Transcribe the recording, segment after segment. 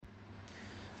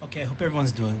Okay, I hope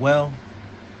everyone's doing well.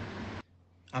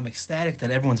 I'm ecstatic that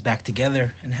everyone's back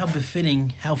together, and how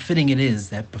fitting it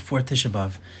is that before Tisha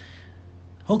B'Av,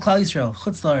 whole Klal Yisrael,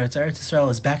 Chutz La'aretz, Eretz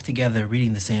Yisrael is back together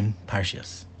reading the same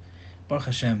parshas. Baruch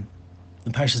Hashem,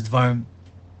 the parshas Devarim,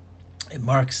 it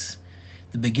marks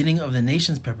the beginning of the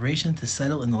nation's preparation to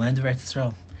settle in the land of Eretz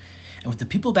Yisrael. And with the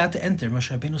people about to enter,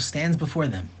 Moshe Rabbeinu stands before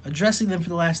them, addressing them for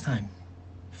the last time.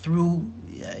 Through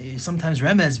sometimes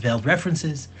remez, veiled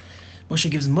references, Moshe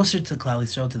gives Musar to Klal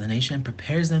Yisrael, to the nation, and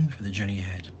prepares them for the journey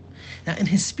ahead. Now, in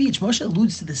his speech, Moshe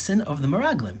alludes to the sin of the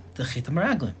Meraglim, the Chet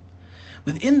Meraglim.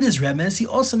 Within this remez, he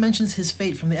also mentions his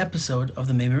fate from the episode of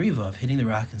the Mei Meriva, of hitting the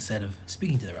rock instead of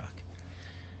speaking to the rock.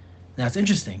 Now, it's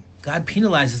interesting. God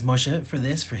penalizes Moshe for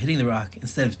this, for hitting the rock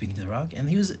instead of speaking to the rock, and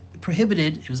he was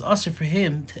prohibited, it was also for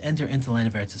him to enter into the land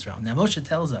of Eretz Yisrael. Now, Moshe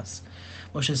tells us,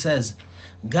 Moshe says,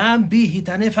 Gam bi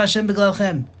hitanef Hashem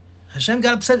beglalchem. Hashem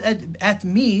got upset at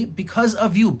me because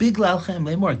of you. Biglalchem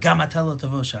lemor gam atalo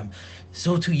tavosham.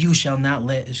 So too you shall not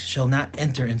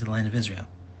enter into the land of Israel.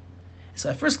 So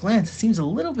at first glance, it seems a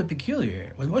little bit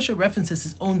peculiar. When Moshe references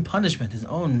his own punishment, his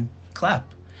own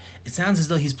clap, it sounds as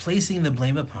though he's placing the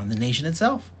blame upon the nation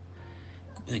itself.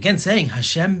 Again, saying,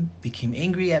 Hashem became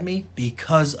angry at me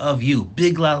because of you.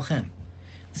 Biglalchem.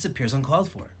 This appears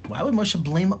uncalled for. Why would Moshe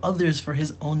blame others for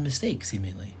his own mistakes,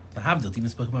 seemingly? The Havdot even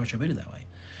spoke about Moshe Rabbeinu that way.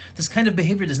 This kind of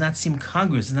behavior does not seem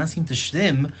congruous, does not seem to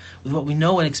shtim with what we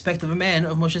know and expect of a man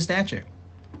of Moshe's stature.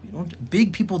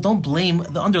 Big people don't blame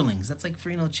the underlings. That's like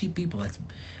for cheap people.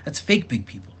 That's fake big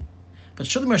people. But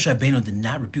surely Moshe Rabbeinu did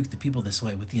not rebuke the people this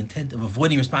way with the intent of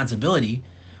avoiding responsibility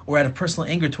or out of personal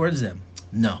anger towards them.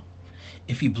 No.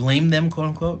 If he blamed them, quote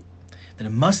unquote, then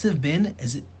it must have been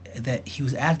that he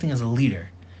was acting as a leader,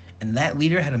 and that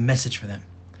leader had a message for them.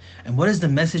 And what is the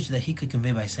message that he could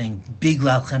convey by saying, Big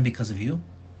Lalchem because of you?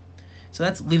 So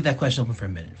let's leave that question open for a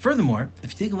minute. Furthermore,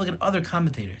 if you take a look at other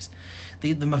commentators,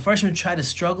 the Mefarshim try to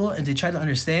struggle and they try to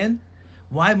understand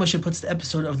why Moshe puts the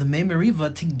episode of the Mei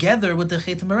Meriva together with the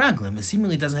Chet Meraglim. It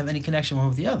seemingly doesn't have any connection one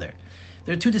with the other.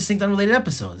 There are two distinct, unrelated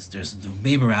episodes. There's the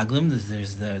Mei Meraglim,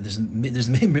 there's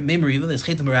Mei Meriva, there's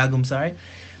Chet Meraglim, sorry.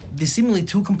 They're seemingly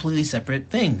two completely separate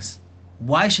things.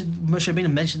 Why should Moshe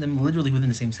Rabbeinu mention them literally within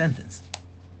the same sentence?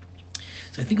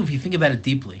 So I think if you think about it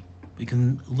deeply, we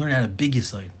can learn out a big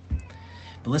yesod.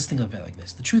 But let's think of it like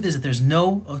this. The truth is that there's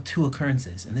no two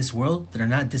occurrences in this world that are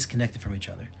not disconnected from each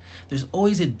other. There's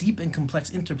always a deep and complex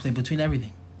interplay between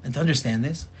everything. And to understand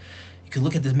this, you can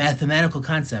look at this mathematical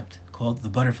concept called the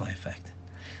butterfly effect.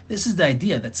 This is the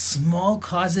idea that small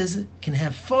causes can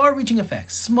have far-reaching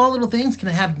effects. Small little things can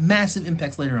have massive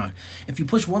impacts later on. If you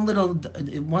push one little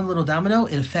domino,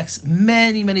 it affects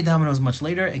many, many dominoes much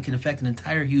later. It can affect an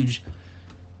entire huge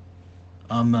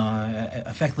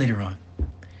effect later on.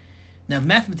 Now, the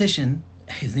mathematician,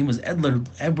 his name was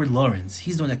Edward Lorenz,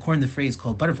 he's the one that coined the phrase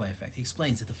called butterfly effect. He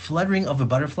explains that the fluttering of a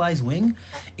butterfly's wing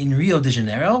in Rio de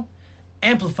Janeiro,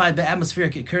 amplified by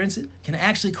atmospheric occurrence, can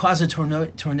actually cause a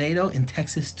tornado in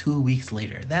Texas 2 weeks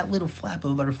later. That little flap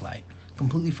of a butterfly,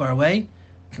 completely far away,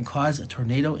 can cause a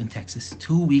tornado in Texas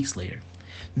 2 weeks later.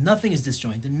 Nothing is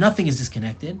disjointed, nothing is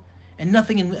disconnected, and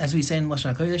nothing, as we say in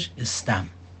Lashon HaKodesh, is stam.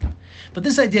 But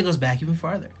this idea goes back even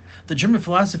farther. The German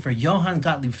philosopher Johann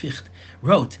Gottlieb Fichte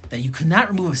wrote that you could not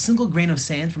remove a single grain of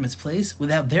sand from its place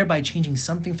without thereby changing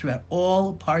something throughout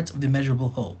all parts of the immeasurable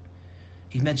whole.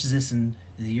 He mentions this in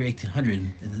the year 1800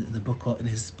 in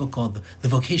his book called The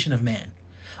Vocation of Man.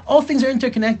 All things are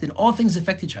interconnected. All things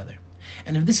affect each other.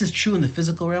 And if this is true in the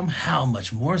physical realm, how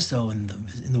much more so in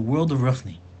the world of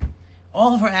Ruchni?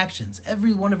 All of our actions,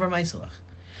 every one of our maisalach,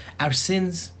 our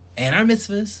sins and our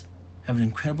mitzvahs, have an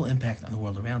incredible impact on the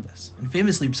world around us. And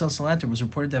famously, Rebbe Salanter was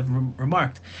reported to have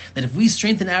remarked that if we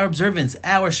strengthen our observance,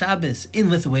 our Shabbos in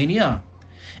Lithuania,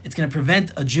 it's going to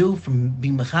prevent a Jew from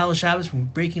being Mechal Shabbos, from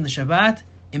breaking the Shabbat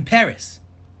in Paris.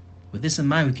 With this in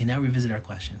mind, we can now revisit our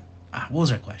question. What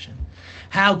was our question?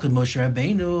 How could Moshe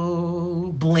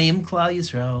Rabbeinu blame Klal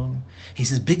Yisrael? He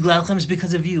says, Big Lalchem is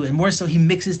because of you, and more so, he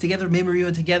mixes together Mei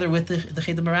Meriva together with the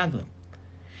Chet Meraglim.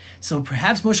 So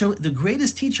perhaps Moshe, the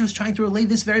greatest teacher, is trying to relay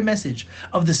this very message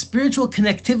of the spiritual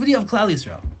connectivity of Klal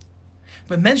Yisrael.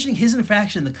 By mentioning his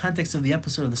infraction in the context of the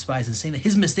episode of the spies and saying that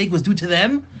his mistake was due to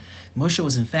them, Moshe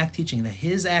was in fact teaching that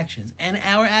his actions and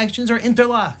our actions are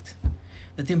interlocked.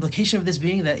 That the implication of this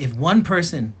being that if one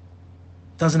person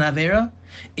does an avera,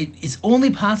 it is only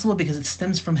possible because it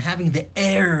stems from having the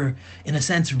error, in a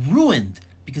sense, ruined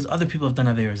because other people have done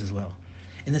averas as well.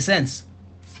 In the sense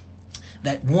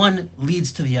that one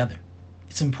leads to the other.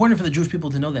 It's important for the Jewish people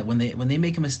to know that when they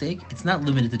make a mistake, it's not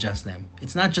limited to just them.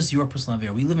 It's not just your personal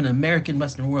affair. We live in an American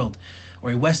Western world,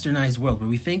 or a westernized world, where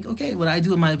we think, okay, what I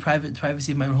do in my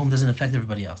privacy of my own home doesn't affect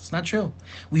everybody else. It's not true.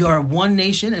 We are one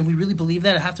nation, and we really believe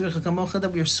that.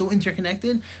 That we are so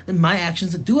interconnected that my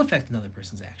actions do affect another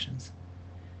person's actions.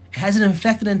 It has an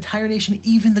effect on the entire nation,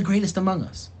 even the greatest among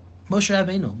us. Moshe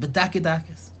Rabbeinu,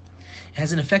 B'dakidakis. It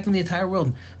has an effect on the entire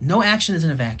world. No action is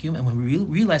in a vacuum, and when we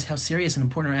realize how serious and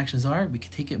important our actions are, we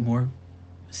can take it more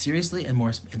seriously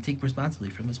and take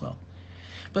responsibility for them as well.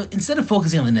 But instead of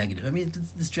focusing on the negative, I mean,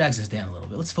 this drags us down a little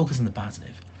bit. Let's focus on the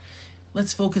positive.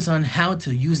 Let's focus on how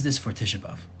to use this for Tisha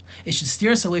B'Av. It should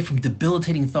steer us away from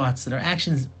debilitating thoughts that our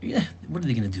actions, what are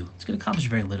they going to do? It's going to accomplish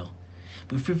very little.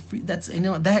 But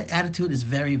that attitude is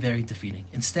very, very defeating.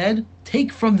 Instead,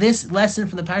 take from this lesson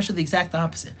from the parsha the exact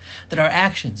opposite. That our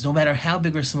actions, no matter how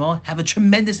big or small, have a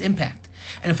tremendous impact.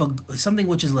 And if something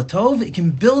which is latov, it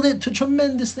can build it to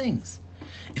tremendous things.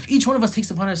 If each one of us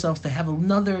takes upon ourselves to help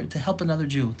another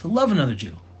Jew, to love another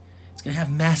Jew, it's going to have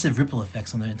massive ripple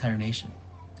effects on the entire nation.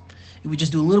 If we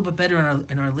just do a little bit better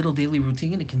in our little daily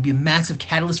routine, it can be a massive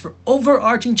catalyst for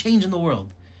overarching change in the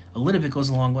world. A little bit goes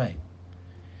a long way.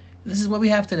 This is what we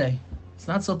have today. It's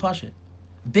not so pashut.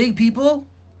 Big people,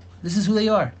 this is who they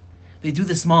are. They do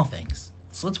the small things.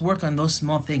 So let's work on those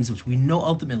small things which we know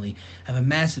ultimately have a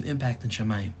massive impact on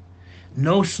Shemayim.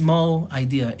 No small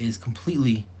idea is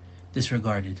completely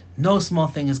disregarded. No small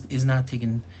thing is not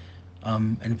taken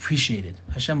and appreciated.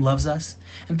 Hashem loves us.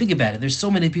 And think about it. There's so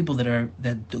many people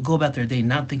that go about their day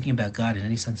not thinking about God in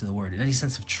any sense of the word, in any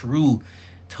sense of true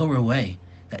Torah way.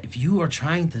 That if you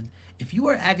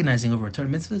are agonizing over Torah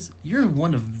mitzvahs, you're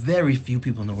one of very few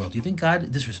people in the world. Do you think God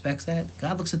disrespects that?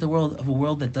 God looks at a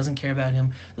world that doesn't care about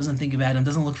him, doesn't think about him,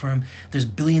 doesn't look for him. There's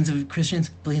billions of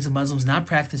Christians, billions of Muslims not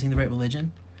practicing the right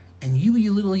religion. And you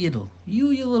little yiddle,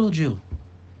 you little Jew,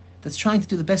 that's trying to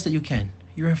do the best that you can.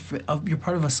 You're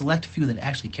part of a select few that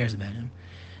actually cares about him.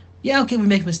 Yeah, okay, we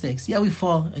make mistakes. Yeah, we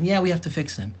fall. And yeah, we have to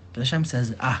fix them. But Hashem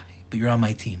says, but you're on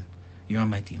my team. You're on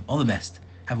my team. All the best.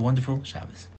 Have a wonderful Shabbos.